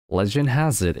Legend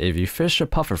has it, if you fish a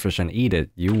pufferfish and eat it,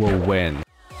 you will win.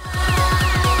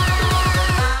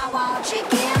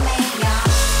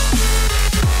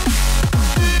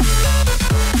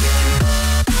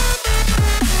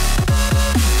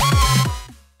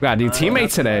 We got a new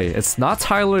teammate today. It's not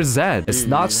Tyler Zed. It's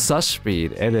not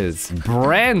Sushspeed. It is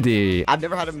brndy. I've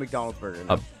never had a McDonald's burger.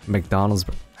 A McDonald's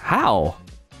burger? How?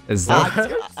 Is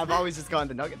that? I've always just gone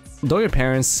to Nuggets. Don't your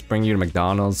parents bring you to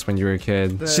McDonald's when you were a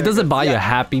kid? She doesn't buy you a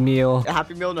Happy Meal. A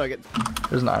Happy Meal nugget.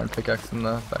 There's an iron pickaxe in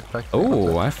the backpack.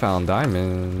 Oh, I found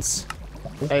diamonds.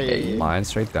 Hey. Mine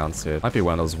straight down to it. Might be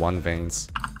one of those one veins.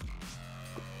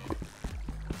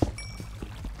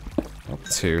 Oh,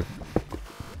 2,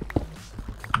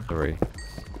 3,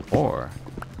 4.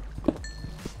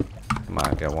 Come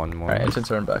on, get one more. Alright, ancient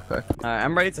sword and backpack. Alright,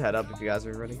 I'm ready to head up if you guys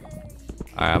are ready.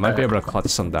 Alright, I might be able to clutch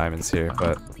some diamonds here,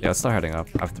 but yeah, let's start heading up.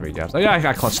 I have 3 gaps. Oh yeah,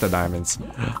 I clutched the diamonds.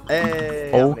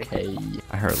 Hey. Okay.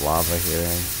 I heard lava here.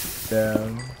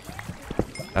 Damn.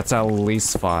 That's at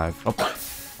least 5. Oh,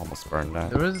 almost burned that.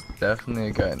 There was definitely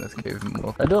a guy in this cave.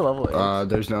 I do a level 8.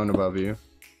 There's no one above you.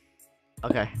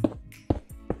 Okay.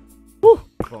 Woo!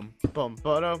 Boom, boom,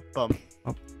 bum, bum.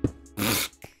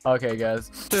 Okay,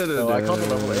 guys. So I called the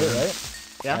level 8, right?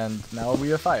 Yeah. And now we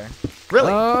have fire.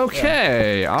 Really?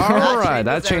 Okay, Yeah. alright,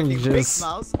 that everything. changes. Big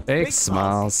smiles. Big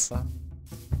smiles.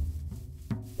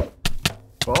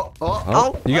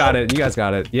 Oh, You got it, you guys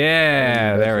got it.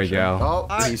 Yeah, there we go.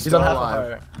 Oh, he's He's still on half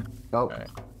alive. a Oh. Alright.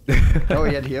 Oh,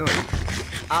 he had healing.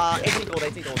 18 gold,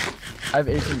 18 gold. I have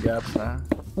 18 gaps now.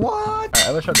 What? Alright, I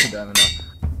have a sharp 2 diamond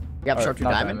now. You have Or, sharp 2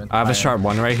 not diamond? I have a Iron. sharp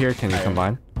 1 right here. Can you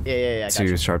combine? Yeah. I got 2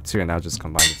 you. sharp 2, and now just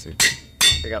combine the 2.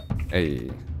 Here you go.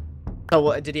 Hey,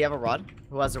 So, did he have a rod?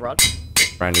 Who has the rod?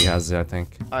 brndy has it, I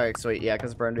think. Alright, sweet. Yeah,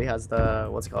 because brndy has the,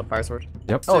 what's it called? Fire sword.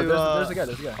 Yep. Oh, So, there's a guy,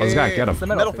 there's a guy. Oh, this guy, get him. It's the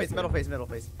Middle face. face, middle face, middle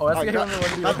face. Oh, that's the guy go- on the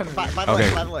 1v1. By the Okay.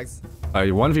 legs, by the legs.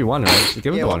 You 1v1, right?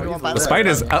 Give him Yeah, the 1v1 one. by The the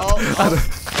spider's legs. up.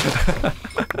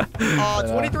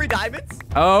 23 diamonds?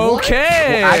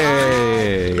 Okay.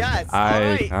 Yes,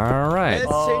 alright. Alright. This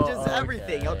Oh, changes okay.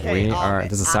 everything. Okay. We are.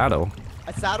 There's a saddle.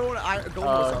 A saddle and iron gold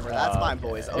armor. That's mine,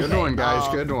 boys. Okay. Good one, guys.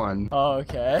 Good one. Oh,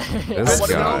 okay. This What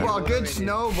guy. Snowball. Good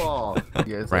snowball.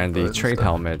 brndy, trade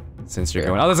helmet. Since you're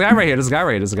going. Oh, there's a guy right here. There's a guy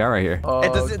right here. There's a guy right here. Oh,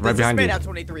 Does Right this behind man you. have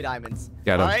 23 diamonds?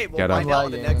 Get him, Alright, we'll get him. find out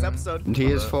in the next episode. And he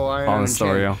is full iron. On and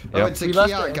xNestorio. chain. Oh, Yep. it's a We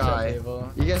left Kiat the guy. enchant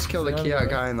table. You guys killed a Remember? Kiat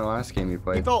guy in the last game you He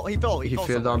played. fell He fell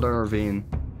somewhere. down the ravine.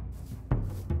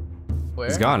 Where?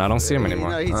 He's gone. I don't see him No,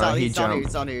 anymore. he's he down here. jumped.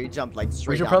 He's down here. He jumped like straight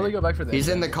We should down probably here. go back for the He's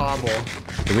in the enchant.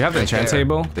 cobble. Do we have the enchant there.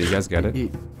 table? Did you guys get it?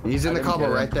 He's in I the didn't cobble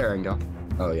get it. right there, and go.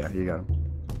 Oh yeah, you got him.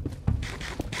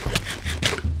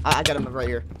 I got him right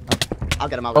here. I'll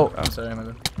get him out. Oh, I'm sorry, my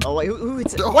bad. Oh wait, who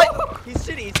hits it? Oh. What? He's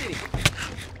cheating. He's cheating.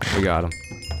 We got him.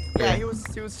 Yeah, he was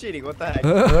cheating. What the heck?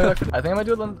 I think I might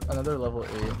do another level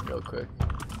 8 real quick.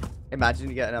 Imagine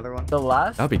you get another one. The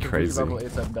last That'd be 3 crazy. level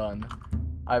 8s I've done,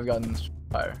 I've gotten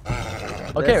fire.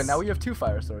 Okay, This- now we have 2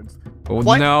 fire swords. Oh,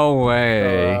 What? no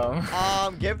way.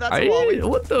 Give that to Are Huahwi. you,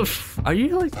 what the f? Are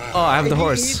you like? Oh, I have the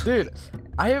horse. Dude,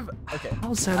 I have. Okay.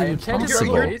 How's that I even enchanted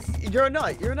possible? your base. You're a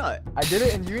nut. You're a nut. I did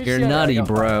it in UHC. You're and I nutty, got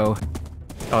fire. bro.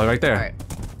 Oh, right there.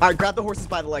 Alright, grab the horses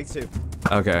by the legs too.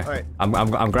 Okay. Alright.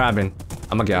 I'm grabbing.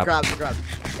 I'm a gap. Grab.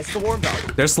 It's the warm dog.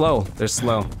 They're slow. They're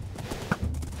slow.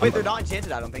 Wait, they're not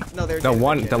enchanted. I don't think. No, they're. The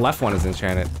enchanted. the left one is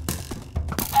enchanted.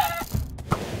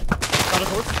 Got a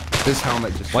horse. This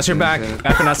helmet just. Watch your back. spins in.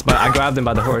 Back on us, but I grabbed him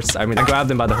by the horse. I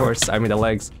grabbed him by the horse. The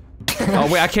legs.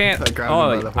 Oh wait, I can't. I grabbed him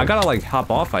by Oh, the I horse. gotta like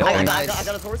hop off. I think. I got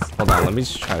his horse. Hold on. Let me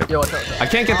just try to. Yo, what's up? I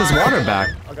can't get this water back.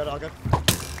 I'll go.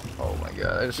 Oh my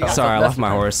god. I just Yeah. shot Sorry, I myself. left my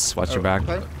horse. Watch your back.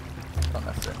 Okay. Oh,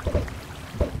 that's it.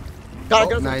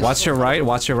 Got his nice. Watch your right.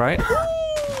 Watch your right.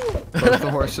 Both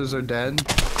the horses are dead.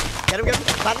 Get him.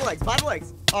 By the legs. Alright,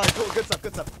 cool. Good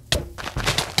stuff.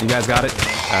 You guys got it.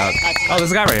 Oh,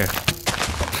 there's a guy right here.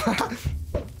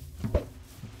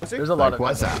 What's he? There's a lot Like, of.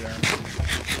 what's guys that?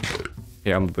 here.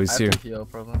 Here, I'm gonna I boost have you. to heal,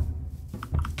 probably.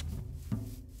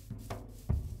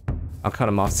 I'll cut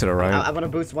him off to the right. I'm gonna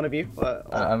boost one of you.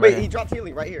 I'm Wait, right he here. dropped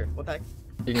healing right here. What the heck?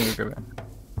 You can grab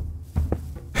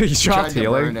it. He's Tried dropped to burn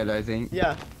healing. it, I think.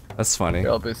 Yeah. That's funny. Here,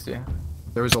 I'll boost you.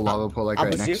 There was a lava pool like I'll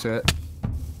right boost next you. to it.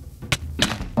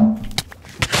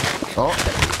 Oh.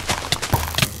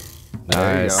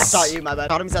 There you Nice. I saw you. My bad.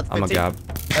 Got him. He's at the I'm a 15. gap.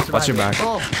 That's Watch your behind back.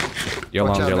 Oh. You're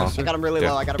Watch long. out, You're long. mister. I got him really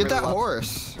Yeah. low. I got him Get really that low.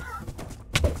 horse.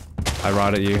 I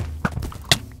rod at you. me.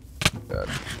 Good.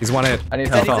 He's one hit. I need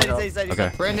He's help. dead, help. he's dead.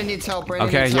 Okay. Brandon needs help.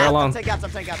 Okay, needs you're help. alone. I'm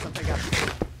taking gaps.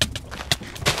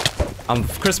 I'm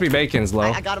crispy bacon's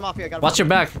low. I got him off here. Watch your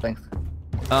back. Thanks.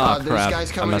 Oh This crap.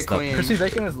 guy's I coming to messed up. clean. Crispy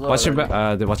bacon is low. Watch your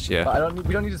already. back. Watch But yeah.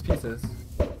 we don't need his pieces.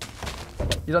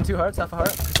 He's on 2 hearts, half a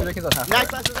heart. He's on half a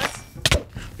heart. Nice.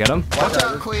 Get him. Watch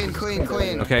out, clean.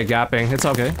 Okay, gapping. It's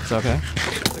okay. It's okay.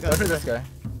 Go for this guy.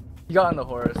 He got on the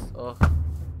horse. Oh.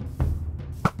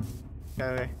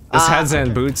 Okay. This heads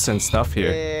and boots and stuff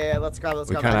here. Yeah, let's grab.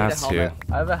 We kind of have to.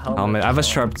 I have a helmet. I have a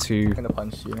sharp 2. I'm gonna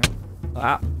punch you.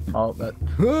 Ah. Oh, but.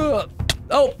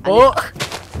 Oh.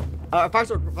 Fire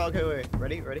sword. Okay, wait.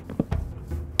 Ready?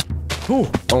 Ooh.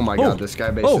 Oh my Oh. god, this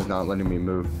guy base is not letting me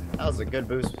move. That was a good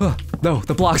boost. No,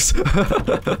 the blocks.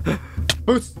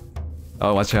 Boost.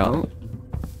 Oh, watch out.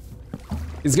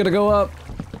 He's gonna go up.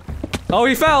 Oh,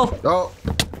 he fell. Oh,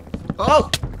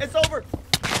 it's over.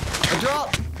 I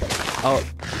dropped. Oh.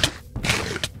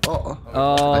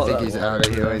 I think he's out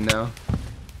of healing now.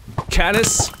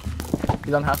 Canis.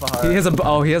 He's on half a heart.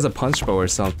 He has a punch bow or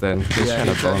something. He's trying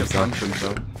to blow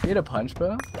himself. He had a punch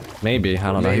bow? Maybe,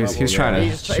 I don't know. He was trying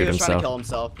to shoot He was trying to kill himself.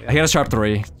 himself. Yeah. He had a sharp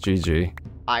 3. GG.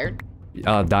 Iron.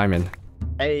 Diamond.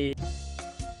 Hey.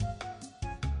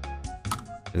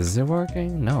 Is it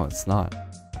working? No, it's not.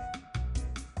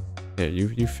 Here,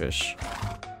 you fish.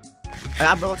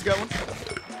 Bro, let's go.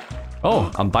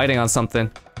 Oh, I'm biting on something.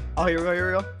 Oh, here we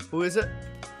go. Who is it?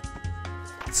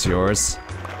 It's yours.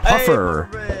 Hey, Puffer.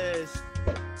 Pufferfish.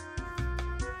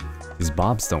 These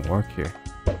bobs don't work here.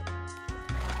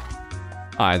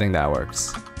 Oh, I think that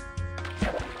works.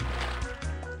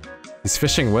 He's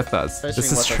fishing with us. This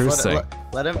is true thing.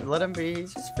 Let him be.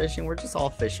 He's just fishing. We're just all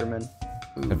fishermen.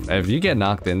 If you get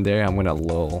knocked in there, I'm gonna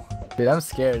lull. Dude, I'm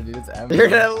scared, dude. It's empty. You're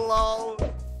gonna lull.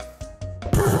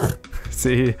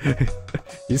 See,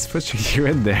 he's pushing you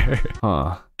in there.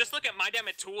 Huh. Just look at my damn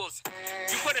tools.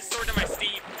 You put a sword in my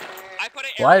sleeve. I put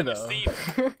an Why arrow in your though? sleeve.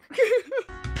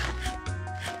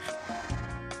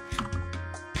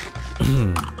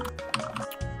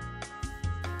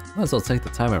 Might as well take the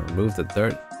time and remove the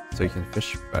dirt so you can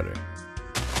fish better.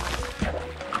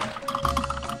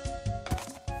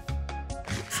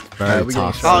 Very we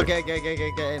toxic. Oh, get.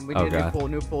 We need God. a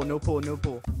new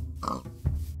pool.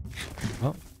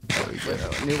 Oh.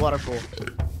 New water pool.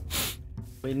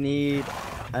 We need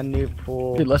a new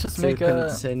pool. Dude, let's just to make a-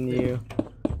 continue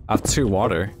I have 2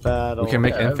 water. battle. We can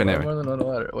make Yeah, I have infinite. more than one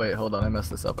water. Wait, hold on. I messed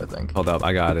this up, I think. Hold up,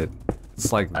 I got it.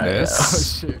 It's like Alright,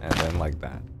 this, oh, shoot. and then like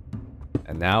that.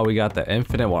 And now we got the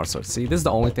infinite water source. See, this is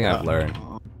the only thing I've learned.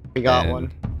 We got And-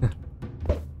 one.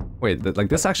 Wait, like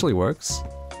this actually works?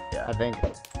 I think.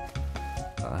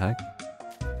 The heck?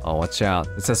 Oh, watch out.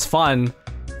 It says fun.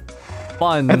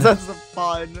 Fun. It's just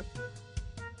fun.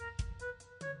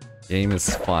 Game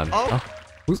is fun. Oh.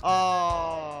 Who's-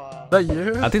 Oh. Is that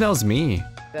you? I think that was me.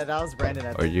 That was Brandon.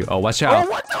 I Or think. you. Oh, watch out.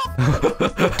 What?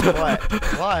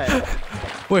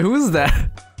 Wait, who is that?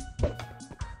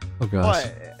 Oh gosh.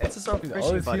 What? It's just our Dude, all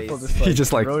fishing these buddies. people just He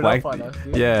just like rode flanked up on me. us,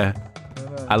 dude. Yeah. I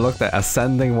don't know. I looked at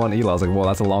Ascending One Elo. I was like, whoa,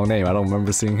 that's a long name. I don't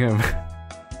remember seeing him.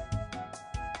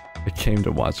 I came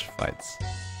to watch fights.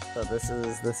 So this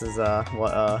is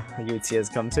what UHC has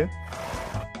come to.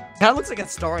 That looks like a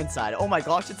star inside. Oh my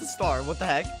gosh, it's a star. What the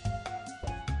heck?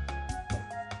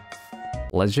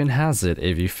 Legend has it,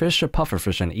 if you fish a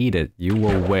pufferfish and eat it, you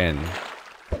will win.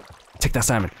 Take that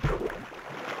salmon.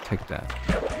 Take that.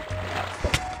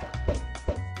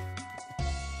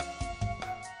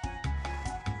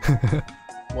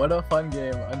 What a fun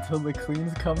game until the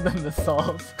cleans come then the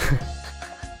solves.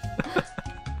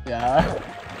 Yeah.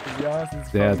 To be honest,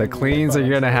 it's Yeah, the fucking cleans weird,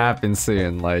 are gonna but- happen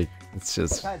soon. Like, it's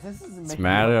just, it's a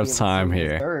matter of time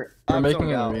here. We're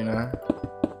making an arena.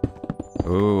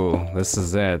 Ooh, this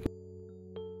is it.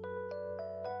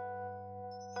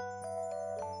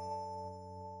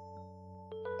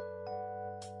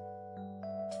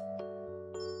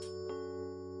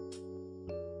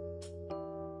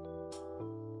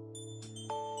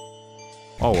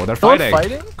 Oh, well, they're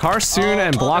fighting. Carsoon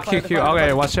and Block QQ.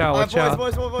 Okay, watch out, watch out.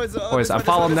 Boys, I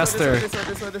followed Nestor.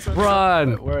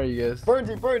 Run! Where are you guys?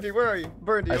 Birdie, where are you?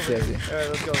 Birdie, I over see, I here. see. Alright,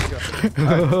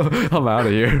 let's go. I'm out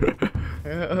of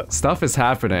here. Stuff is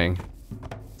happening.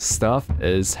 Stuff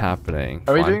is happening.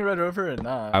 Are we Fine. doing Red Rover or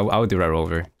not? I would do Red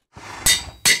Rover.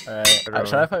 Alright.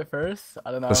 Should I fight first?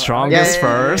 I don't know. The strongest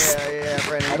first. Yeah,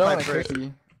 Brandon, I you don't fight want to first.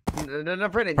 cookie. No,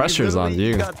 Brandon. Pressure's on you.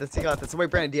 You got this. Wait,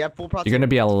 Brandon, do you have full pro? You're gonna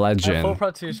be a I have full legend.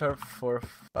 Pro 2 sharp 4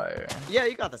 fire. Yeah,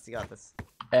 you got this.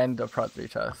 And a Pro 3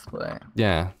 chest play.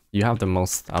 Yeah, you have the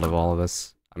most out of all of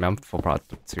us. I mean, I'm full Pro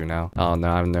 2 now. Oh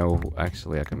no, I have no.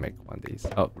 Actually, I can make one of these.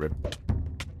 Oh, rip.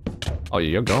 Oh,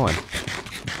 you're going.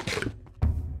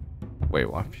 Wait,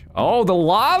 what? Oh, the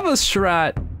lava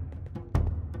strat.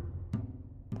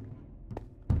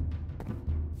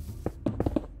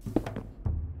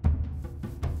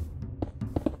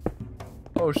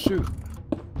 Oh shoot.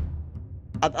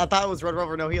 I thought it was Red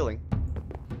Rover, no healing.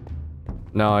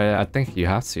 No, I think you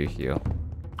have to heal.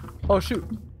 Oh shoot!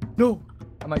 No!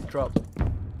 I might drop.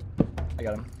 I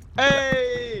got him.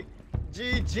 Hey!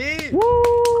 GG!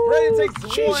 Woo! Brennan takes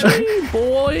one! GG,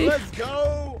 boy! Let's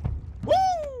go! Woo!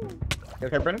 You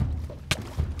okay, Brennan?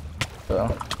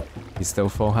 So. He's still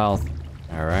full health.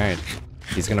 Alright.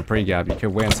 He's gonna pre-gap. You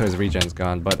could wait until his regen's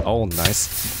gone, but oh,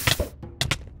 nice.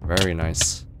 Very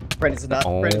nice. Brennan's nut.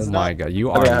 Oh Brennan's my nut. god,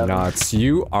 you are nuts.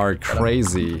 You are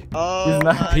crazy. Oh, He's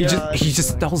not- my He gosh.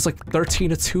 just, that was like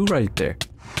 13-2 right there.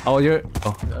 Oh, you're,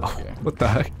 oh, Okay. what the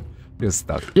heck? You're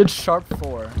stuck. You had sharp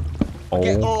 4.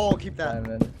 Okay, Oh oh, keep that.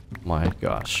 Diamond. my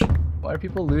gosh. Why are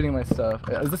people looting my stuff?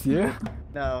 Is this you?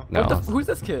 No. No, Who's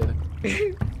this kid?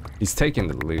 he's taking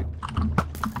the loot.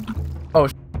 Oh,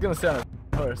 he's gonna stay on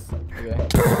a horse.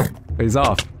 Okay. He's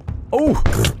off. Oh!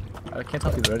 I can't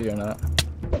tell if he's ready or not.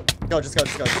 Go, just go,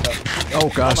 just go, just go. Oh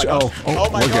gosh, my gosh. Oh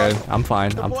my we're gosh. good. I'm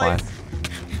fine, The I'm points.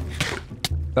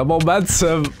 fine. The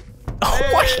momentum. Oh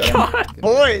my Hey. god!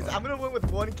 Boys, I'm gonna win with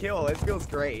 1 kill. It feels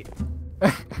great.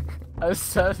 I have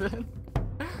 7.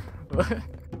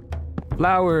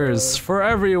 Flowers for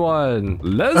everyone.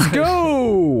 Let's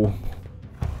go!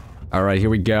 Alright, here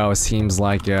we go. It seems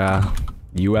like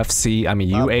UFC, I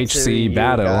mean Up to UHC you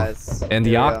battle guys. in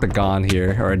the Here we go. octagon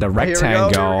here, or the Here we go, here we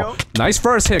rectangle. go. Nice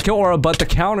first hit, Kill Aura, but the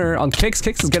counter on Kicks.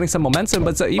 Kicks is getting some momentum,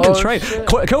 but it's an even Oh, trade. shit.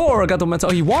 Kill Aura got the momentum.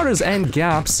 Oh, he waters and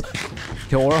gaps.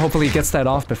 Kill Aura, hopefully he gets that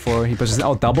off before he pushes.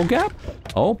 Oh, double gap?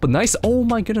 Oh, but nice. Oh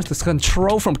my goodness, this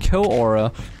control from Kill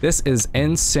Aura. This is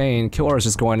insane. Kill Aura's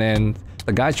just going in.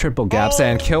 The guy triple gaps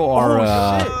and Kill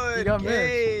Aura. shit. You got Good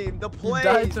game. The He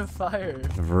died plays. to fire.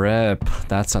 Rip.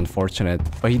 That's unfortunate.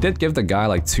 But he did give the guy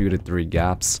like 2 to 3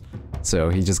 gaps. So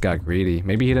he just got greedy.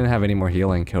 Maybe he didn't have any more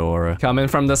healing, Kill Aura. Coming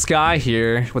from the sky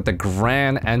here with the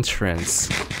grand entrance.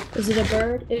 Is it a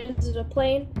bird? Is it a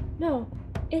plane? No,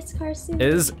 it's Carson.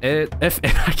 Is it, if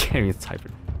I can't even type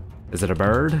it. Is it a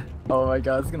bird? Oh my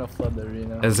god, it's gonna flood the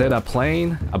arena. Is it a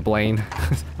plane? A plane.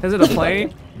 Is it a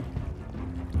plane?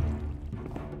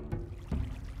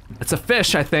 It's a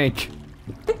fish, I think.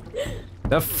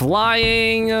 The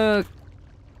flying, the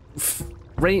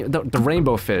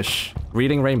rainbow fish.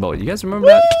 Reading rainbow. You guys remember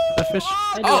that fish?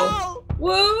 I do. Oh!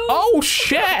 Woo! Oh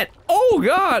shit! Oh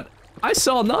god! I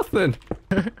saw nothing.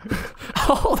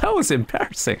 Oh, that was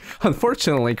embarrassing.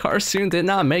 Unfortunately, Carsoon did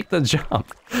not make the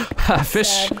jump. Fish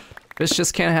Sad.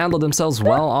 just can't handle themselves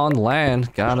well on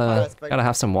land. Gotta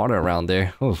have some water around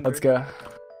there. Ooh. Let's go.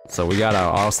 So we got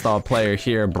our all-star player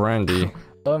here, Brndy,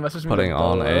 Oh, message me putting with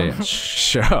on Bolo. a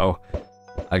show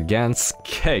against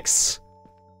Cakes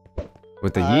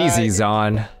with the Alright. Yeezys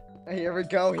on. Here we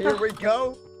go, here we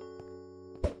go.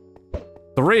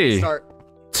 3, Start.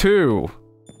 2,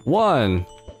 1,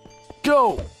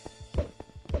 go!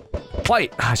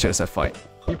 Fight! I should have said fight.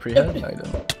 You pre-head? No, you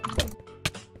didn't.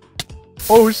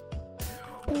 Oh,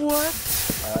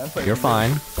 what? I'm playing You're good.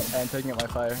 fine. And taking up my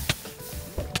fire.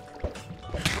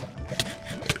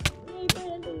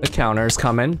 The counter's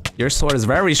coming. Your sword is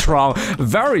very strong.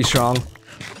 Very strong.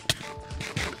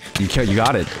 You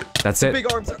got it. That's it.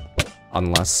 Big arms. Are...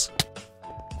 Unless.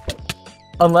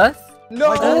 Unless?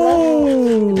 No!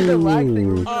 Oh! The lag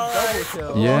thing was Oh, a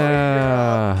double kill.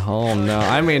 Yeah. Oh no.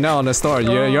 I mean, no, Nestor,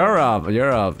 you're up.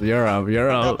 You're up. You're up. You're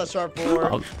Got up. the sharp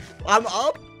 4. I'm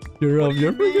up? You're up.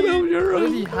 You're freaking up. You're What up.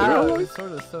 did he You're have? up. His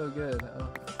sword was so good. Oh.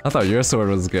 I thought your sword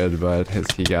was good, but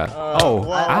he got. Oh,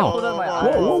 whoa, ow. pulled out my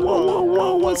Whoa, whoa, whoa, whoa,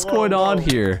 whoa. What's going on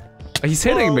here? He's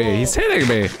hitting me. He's hitting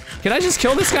me. Can I just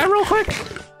kill this guy real quick?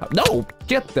 No,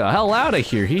 get the hell out of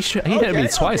here. He hit me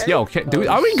twice. okay. Yo, dude,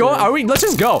 are we going? Are we? Let's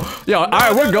just go. Yo, all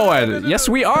right, we're going. Yes,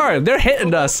 we are. They're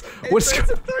hitting us. What's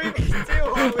It's a 3v2,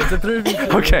 Huahwi. It's a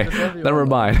 3v2. Okay, It's everyone. never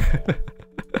mind.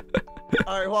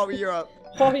 Alright, Huahwi, you're up.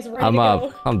 Bobby's ready I'm to up.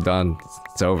 go. I'm done.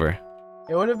 It's over.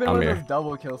 It would have been I'm one of here. those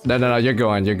double kills. No, no, no. You're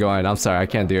going. You're going. I'm sorry. I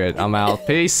can't do it. I'm out.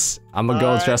 Peace. I'm gonna go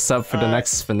Alright, dress up for the alright.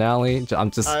 next finale.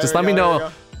 I'm just Alright, let me here we go, know. here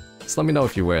we Just let me know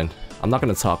if you win. I'm not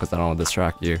gonna talk because I don't want to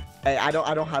distract you. go. Hey, I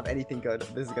don't have anything good.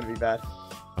 This is gonna be bad.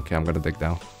 Okay, I'm gonna dig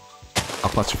down. I'll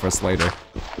clutch you first later.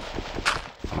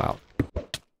 I'm out.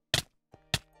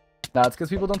 Nah, it's because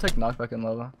people don't take knockback in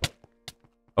lava.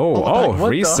 Oh, What the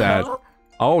reset. hell?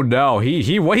 Oh no,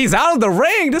 he's out of the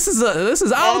ring. This is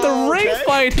out of the ring okay.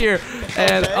 fight here.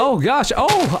 And Okay. oh gosh,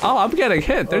 oh, I'm getting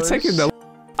hit. They're Oh, taking the.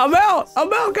 I'm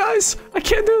out, guys. I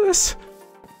can't do this.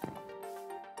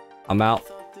 I'm out.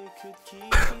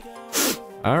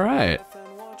 All right.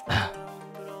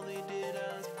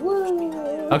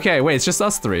 Woo! Okay, wait, it's just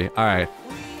us 3. All right.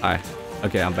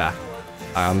 Okay, I'm back.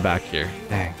 I'm back here.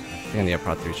 Dang. I only have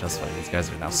Pro 3 chest fight. These guys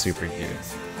are now super huge.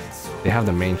 They have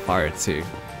the main fire too.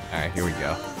 All right, here we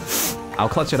go. I'll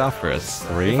clutch it out first.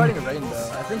 3, Fighting a rain, though.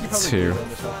 I think you probably 2, do win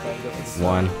this whole thing, go for the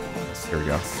 1. Here we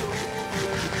go.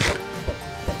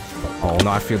 Oh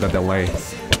no, I feel the delay. You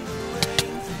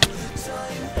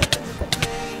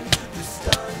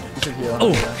should heal.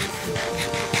 Oh!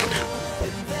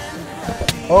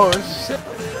 Oh shit!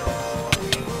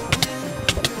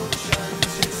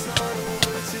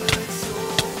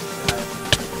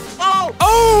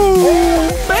 Oh,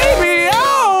 baby!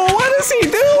 Oh, what is he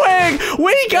doing?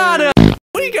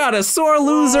 We got a sore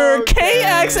loser,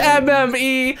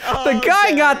 KXMME. The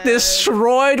guy got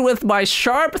destroyed with my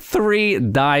sharp 3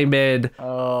 diamond.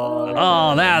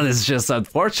 Oh, that is just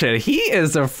unfortunate. He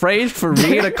is afraid for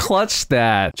me to clutch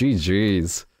that.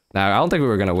 GG's. Now I don't think we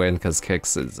were gonna win because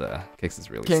Kix is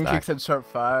really King stacked. Kicks at sharp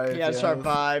 5. Yeah, sharp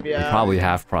 5, yeah. Probably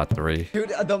half prot 3. Dude,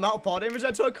 the amount of fall damage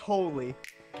I took, holy.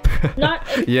 Yeah, not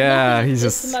he's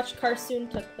as just. much Carsoon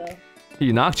took though.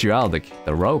 He knocked you out of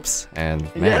the ropes, and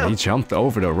man, Yeah. he jumped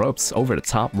over the ropes, over the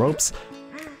top ropes,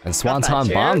 and Got that Swanton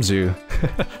chair. bombed you.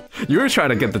 You were trying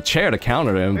to get the chair to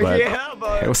counter him, but Yeah,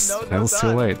 but it was no too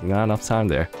time. late. Not enough time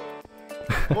there.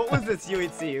 What was this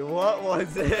UHC? What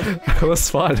was it? It was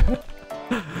fun.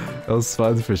 It was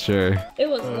fun for sure. It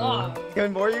was long.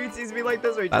 Can more UHCs be like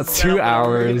this, or you That's just 2 get out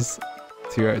there? hours.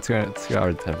 2 hours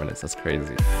and 10 minutes. That's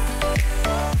crazy.